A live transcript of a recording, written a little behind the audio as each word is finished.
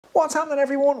What's happening,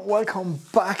 everyone? Welcome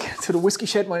back to the Whiskey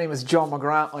Shed. My name is John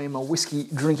McGrath. I am a whiskey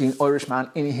drinking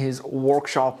Irishman in his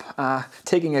workshop,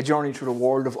 taking a journey through the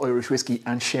world of Irish whiskey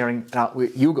and sharing that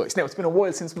with you guys. Now, it's been a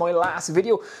while since my last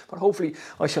video, but hopefully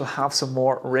I shall have some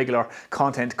more regular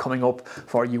content coming up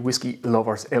for you whiskey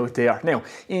lovers out there. Now,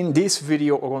 in this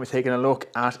video, we're going to be taking a look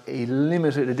at a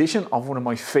limited edition of one of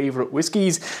my favorite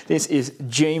whiskeys. This is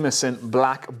Jameson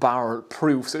Black Barrel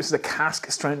Proof. So this is a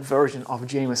cask strength version of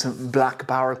Jameson Black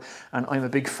Barrel. And I'm a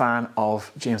big fan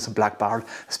of Jameson Black Barrel,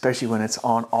 especially when it's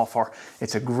on offer.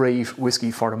 It's a great whiskey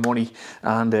for the money,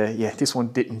 and yeah, this one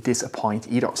didn't disappoint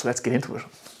either. So let's get into it.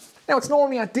 Now, it's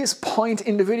normally at this point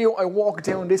in the video I walk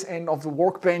down this end of the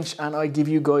workbench and I give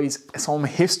you guys some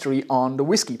history on the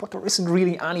whiskey, but there isn't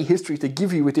really any history to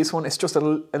give you with this one. It's just a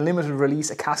limited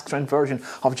release, a cask strength version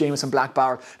of Jameson Black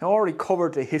Barrel. Now, I already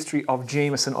covered the history of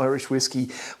Jameson Irish whiskey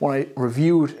when I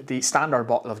reviewed the standard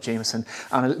bottle of Jameson,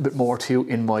 and a little bit more too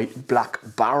in my Black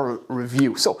Barrel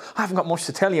review. So I haven't got much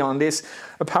to tell you on this,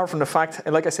 apart from the fact,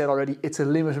 like I said already, it's a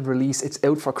limited release. It's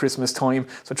out for Christmas time,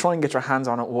 so try and get your hands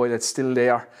on it while it's still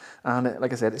there. And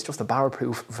like I said, it's just a barrel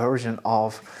proof version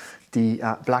of the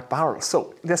Black Barrel.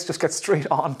 So let's just get straight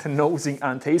on to nosing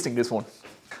and tasting this one.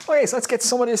 Okay, so let's get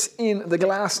some of this in the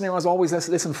glass. Now, as always, let's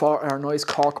listen for our nice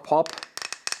cork pop.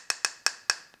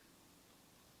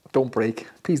 Don't break,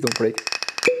 please don't break.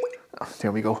 Oh,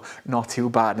 there we go, not too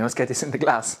bad. Now let's get this in the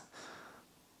glass.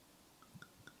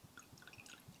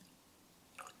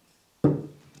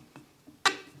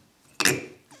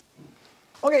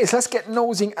 Okay, so let's get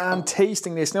nosing and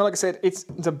tasting this. Now, like I said, it's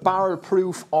the barrel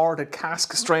proof or the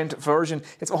cask strength version.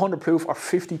 It's 100 proof or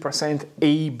 50%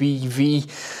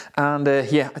 ABV. And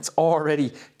yeah, it's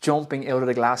already jumping out of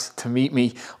the glass to meet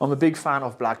me. I'm a big fan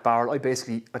of Black Barrel. I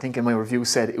think in my review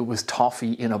said it was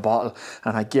toffee in a bottle,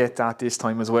 and I get that this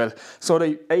time as well. So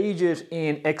they age it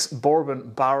in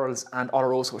ex-bourbon barrels and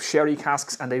Oloroso sherry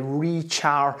casks, and they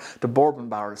re-char the bourbon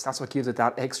barrels. That's what gives it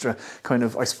that extra kind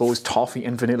of, I suppose, toffee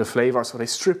and vanilla flavour. So they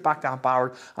strip back that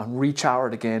barrel and re-char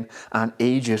it again and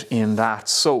age it in that.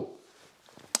 So,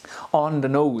 on the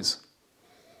nose,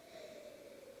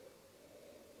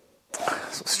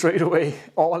 so straight away,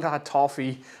 all that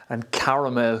toffee and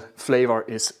caramel flavour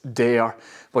is there.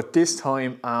 But this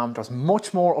time, there's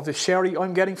much more of the sherry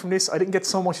I'm getting from this. I didn't get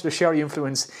so much of the sherry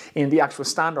influence in the actual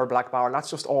standard Black Barrel.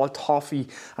 That's just all toffee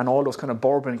and all those kind of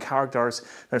bourbon characters.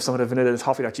 There's some of the vanilla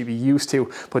toffee that you'd be used to.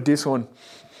 But this one,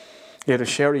 yeah, the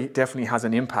sherry definitely has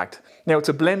an impact. Now, it's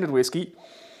a blended whiskey.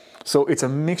 So it's a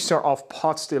mixture of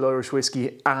pot still Irish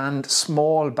whiskey and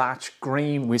small batch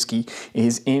grain whiskey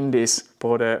is in this.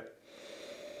 But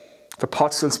the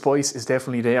pot still spice is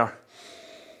definitely there.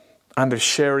 And the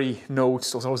sherry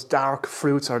notes, those dark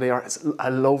fruits are there. It's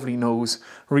a lovely nose,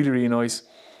 really, really nice.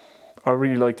 I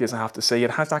really like this, I have to say.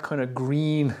 It has that kind of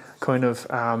green kind of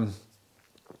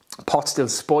pot still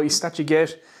spice that you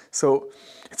get. So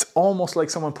it's almost like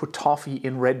someone put toffee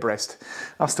in redbreast.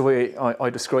 That's the way I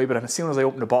describe it. And as soon as I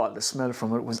opened the bottle, the smell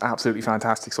from it was absolutely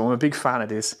fantastic. So I'm a big fan of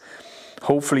this.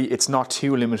 Hopefully it's not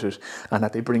too limited and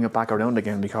that they bring it back around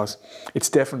again, because it's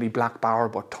definitely Black Barrel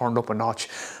but turned up a notch,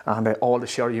 and all the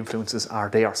sherry influences are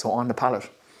there. So on the palate.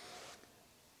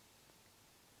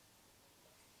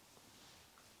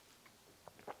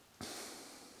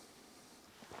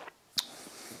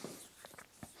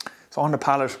 So on the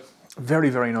palate, very,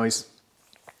 very nice.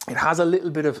 It has a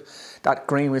little bit of that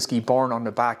grain whiskey burn on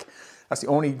the back. That's the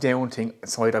only down thing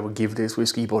side I would give this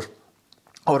whiskey, but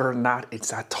other than that, it's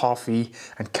that toffee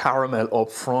and caramel up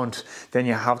front. Then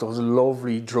you have those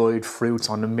lovely dried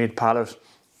fruits on the mid palate.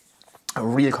 A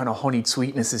real kind of honeyed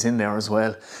sweetness is in there as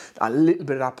well. A little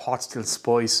bit of that pot still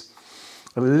spice.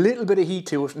 A little bit of heat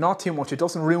to it, not too much. It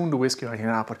doesn't ruin the whiskey or anything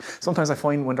like that, but sometimes I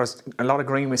find when there's a lot of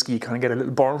grain whiskey, you kind of get a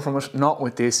little burn from it. Not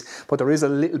with this, but there is a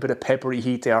little bit of peppery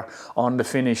heat there on the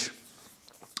finish.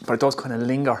 But it does kind of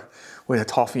linger with a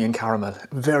toffee and caramel.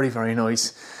 Very, very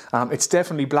nice. It's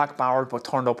definitely Black Barrel, but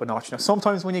turned up a notch. Now,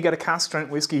 sometimes when you get a cask strength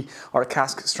whiskey or a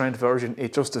cask strength version,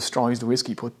 it just destroys the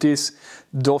whiskey, but this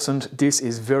doesn't. This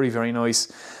is very, very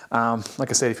nice. Like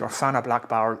I said, if you're a fan of Black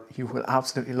Barrel, you will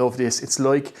absolutely love this. It's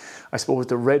like, I suppose,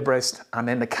 the redbreast and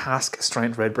then the cask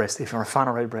strength redbreast. If you're a fan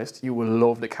of redbreast, you will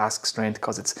love the cask strength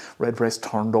because it's redbreast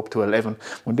turned up to 11.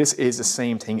 When this is the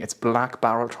same thing, it's Black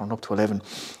Barrel turned up to 11.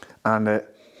 And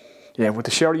yeah, with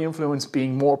the sherry influence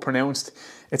being more pronounced,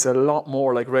 it's a lot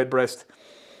more like redbreast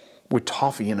with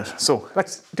toffee in it. So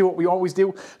let's do what we always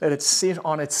do. Let it sit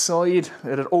on its side,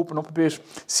 let it open up a bit,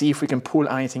 see if we can pull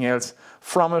anything else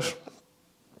from it.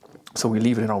 So we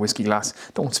leave it in our whiskey glass.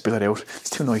 Don't spill it out. It's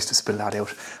too nice to spill that out.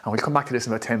 And we'll come back to this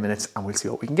in about 10 minutes and we'll see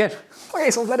what we can get.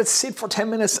 Okay, so let it sit for 10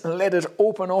 minutes and let it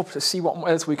open up to see what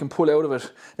else we can pull out of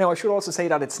it. Now, I should also say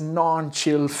that it's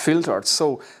non-chill filtered.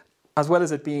 So as well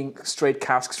as it being straight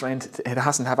cask strength, it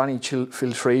hasn't had any chill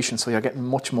filtration. So you're getting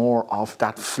much more of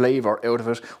that flavour out of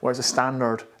it. Whereas a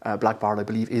standard Black Barrel, I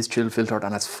believe, is chill filtered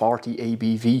and it's 40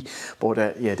 ABV.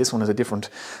 But yeah, this one is a different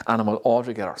animal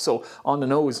altogether. So on the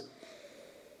nose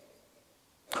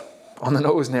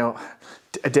now,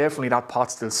 definitely that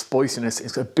pot still spiciness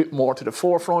is a bit more to the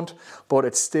forefront, but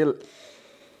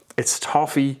it's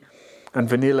toffee and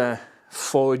vanilla,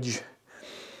 fudge,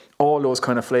 all those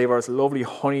kind of flavours, lovely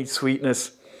honey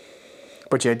sweetness.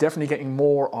 But yeah, definitely getting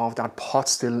more of that pot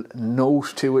still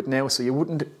note to it now. So you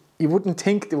wouldn't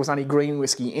think there was any grain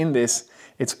whiskey in this.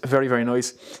 It's very, very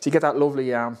nice. So you get that lovely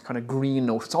kind of green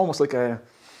note. It's almost like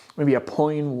maybe a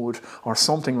pine wood or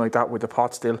something like that with the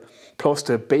pot still, plus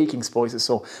the baking spices,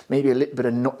 so maybe a little bit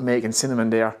of nutmeg and cinnamon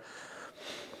there.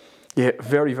 Yeah,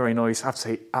 very, very nice. I have to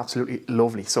say, absolutely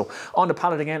lovely. So on the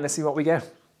palate again, let's see what we get.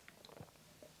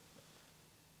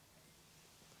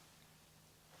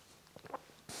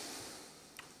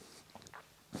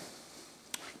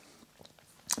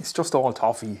 It's just all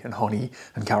toffee and honey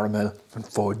and caramel and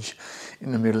fudge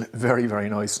in the middle. Very, very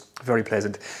nice, very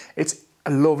pleasant. It's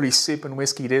a lovely sipping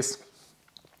whiskey, this.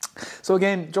 So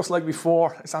again, just like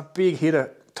before, it's that big hit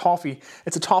of toffee.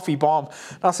 It's a toffee bomb.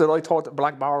 That's what I thought that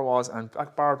Black Barrel was, and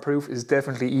Black Barrel Proof is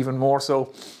definitely even more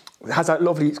so. It has that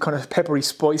lovely kind of peppery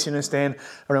spiciness then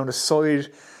around the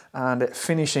side, and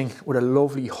finishing with a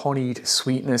lovely honeyed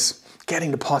sweetness.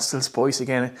 Getting the pot still spice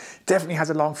again. It definitely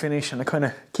has a long finish, and it kind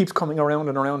of keeps coming around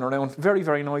and around and around. Very,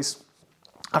 very nice.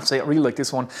 I have to say, I really like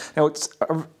this one. Now, it's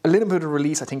a little bit of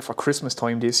release, I think, for Christmas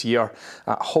time this year.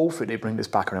 Hopefully they bring this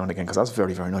back around again, because that's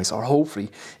very, very nice. Or hopefully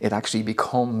it actually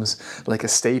becomes like a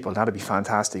staple. That'd be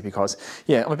fantastic, because,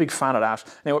 yeah, I'm a big fan of that.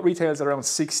 Now, it retails at around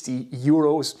 60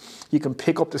 euros. You can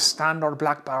pick up the standard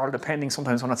Black Barrel, depending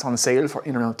sometimes when it's on sale, for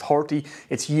in around 30.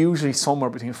 It's usually somewhere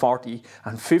between 40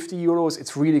 and 50 euros.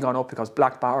 It's really gone up because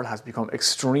Black Barrel has become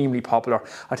extremely popular.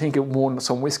 I think it won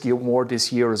some whiskey award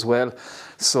this year as well.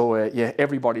 So, yeah,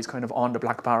 everybody's kind of on the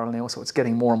Black Barrel now, so it's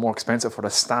getting more and more expensive for the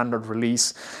standard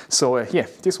release. So yeah,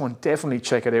 this one, definitely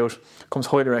check it out. Comes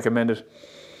highly recommended.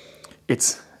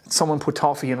 It's someone put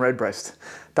toffee in redbreast.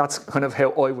 That's kind of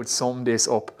how I would sum this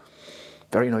up.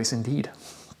 Very nice indeed.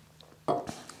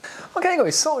 Okay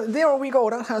guys, so there we go.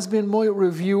 That has been my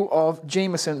review of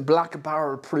Jameson Black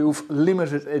Barrel Proof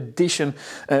limited edition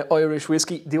Irish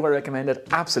whiskey. Do I recommend it?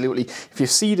 Absolutely. If you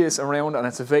see this around and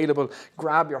it's available,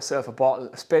 grab yourself a bottle,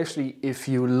 especially if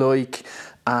you like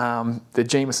the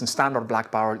Jameson Standard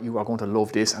Black Barrel. You are going to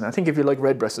love this, and I think if you like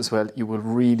redbreast as well, you will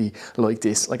really like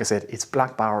this. Like I said, it's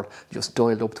Black Barrel just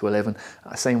dialed up to 11.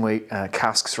 Same way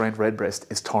cask strength redbreast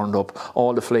is turned up.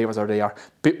 All the flavours are there.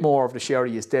 Bit more of the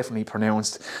sherry is definitely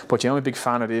pronounced, but yeah, I'm a big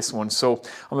fan of this one. So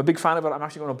I'm a big fan of it. I'm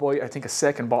actually going to buy, I think, a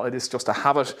second bottle of this just to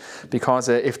have it, because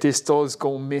if this does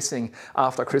go missing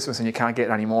after Christmas and you can't get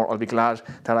it anymore, I'll be glad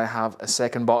that I have a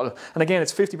second bottle. And again,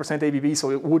 it's 50% ABV, so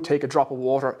it would take a drop of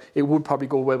water. It would probably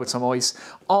go well with some ice.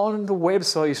 On the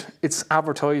website, it's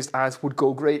advertised as would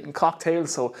go great in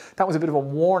cocktails, so that was a bit of a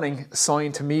warning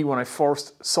sign to me when I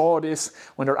first saw this.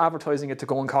 When they're advertising it to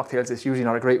go in cocktails, it's usually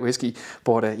not a great whiskey,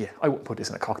 but yeah, I wouldn't put this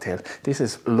in a cocktail. This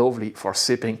is lovely for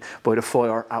sipping by the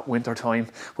fire at winter time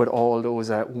with all those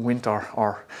winter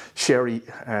or sherry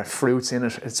fruits in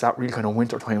it. It's that real kind of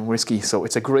wintertime whiskey, so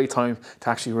it's a great time to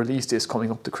actually release this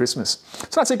coming up to Christmas.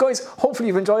 So that's it guys, hopefully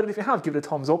you've enjoyed it. If you have, give it a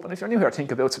thumbs up, and if you're new here,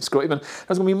 think about subscribing.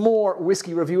 There's going to be more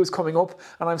whiskey reviews coming up,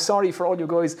 and I'm sorry for all you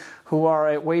guys who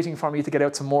are waiting for me to get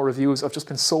out some more reviews. I've just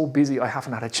been so busy I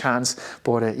haven't had a chance,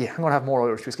 but yeah, I'm going to have more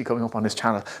Irish whiskey coming up on this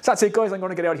channel. So that's it guys, I'm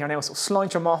going to get out of here now, so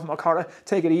sláinte your mouth, Macara,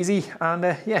 take it easy, and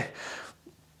yeah,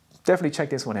 definitely check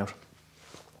this one out.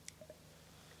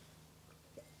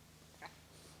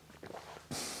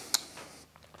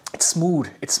 It's smooth,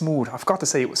 it's smooth. I forgot to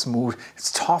say it was smooth.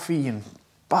 It's toffee and,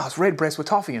 it's redbreast with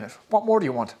toffee in it. What more do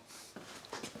you want?